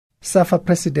SAFA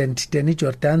President Danny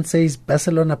Jordan says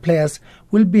Barcelona players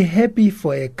will be happy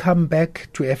for a comeback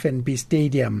to FNB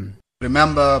Stadium.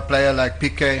 Remember a player like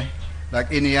Piqué,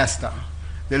 like Iniesta.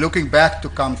 They're looking back to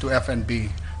come to FNB,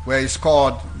 where he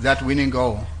scored that winning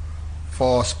goal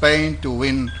for Spain to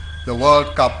win the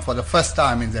World Cup for the first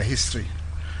time in their history.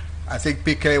 I think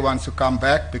Piqué wants to come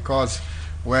back because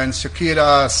when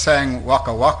Shakira sang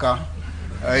Waka Waka,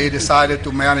 he decided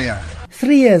to marry her.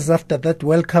 3 years after that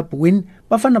World Cup win,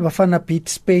 Bafana beat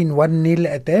Spain 1-0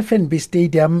 at the FNB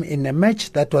Stadium in a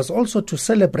match that was also to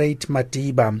celebrate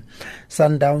Madiba.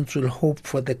 Sundowns will hope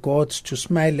for the gods to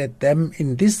smile at them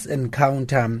in this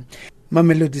encounter.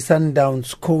 Mamelodi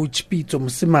Sundowns coach Pitso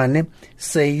Mosimane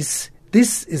says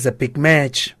this is a big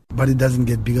match. But it doesn't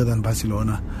get bigger than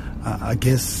Barcelona. I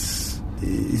guess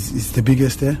it's the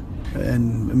biggest there.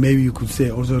 And maybe you could say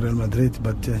also Real Madrid,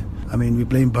 but we're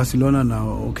playing Barcelona now.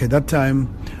 Okay, that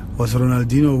time was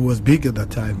Ronaldinho, who was big at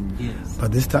that time. Yes.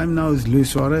 But this time now is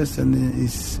Luis Suarez and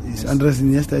Andres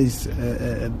Iniesta is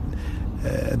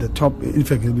at the top. In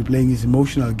fact, he'll be playing his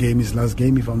emotional game, his last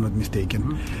game, if I'm not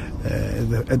mistaken.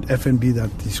 At FNB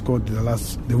that he scored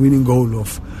the winning goal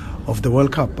of the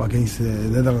World Cup against the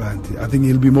Netherlands. I think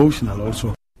he'll be emotional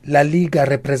also. La Liga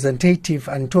representative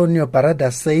Antonio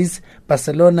Barada says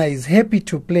Barcelona is happy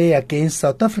to play against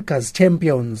South Africa's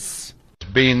champions. It's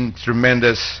been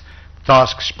tremendous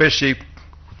task, especially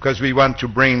because we want to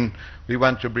bring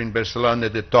Barcelona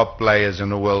the top players in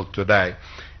the world today.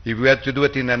 If we had to do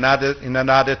it in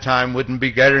another time, wouldn't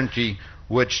be guaranteed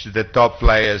which the top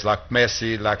players like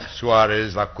Messi, like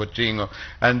Suarez, like Coutinho,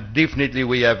 and definitely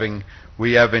we having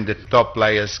the top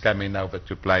players coming over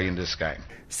to play in this game.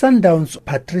 Sundowns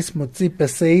Patrice Motsepe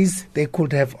says they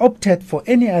could have opted for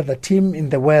any other team in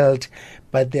the world,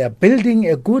 but they are building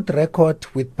a good record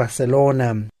with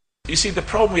Barcelona. You see, the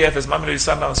problem we have as Mamelodi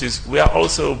Sundowns is we are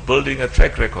also building a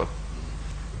track record.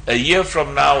 A year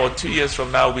from now or 2 years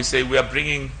from now, we say we are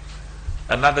bringing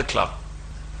another club.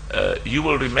 You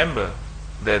will remember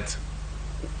that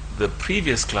the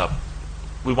previous club,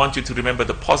 we want you to remember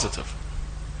the positive,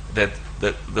 that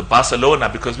the Barcelona,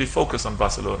 because we focus on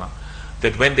Barcelona,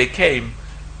 that when they came,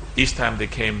 each time they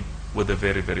came with the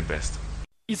very, very best.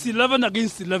 It's 11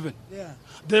 against 11. Yeah.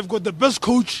 They've got the best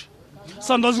coach.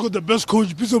 Sundowns got the best coach,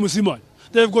 Pitso Mosimane.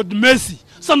 They've got Messi.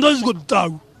 Sundowns got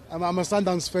Tau. I'm a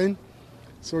Sundowns fan.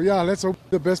 So yeah, let's hope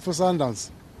the best for Sundowns.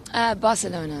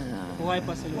 Barcelona. Why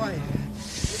Barcelona? Why?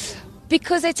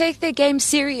 Because they take their game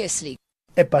seriously.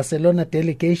 A Barcelona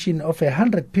delegation of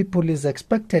 100 people is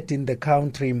expected in the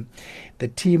country. The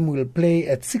team will play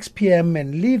at 6 p.m.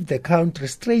 and leave the country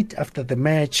straight after the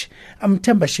match. I'm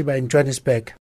Themba Shiba in Johannesburg.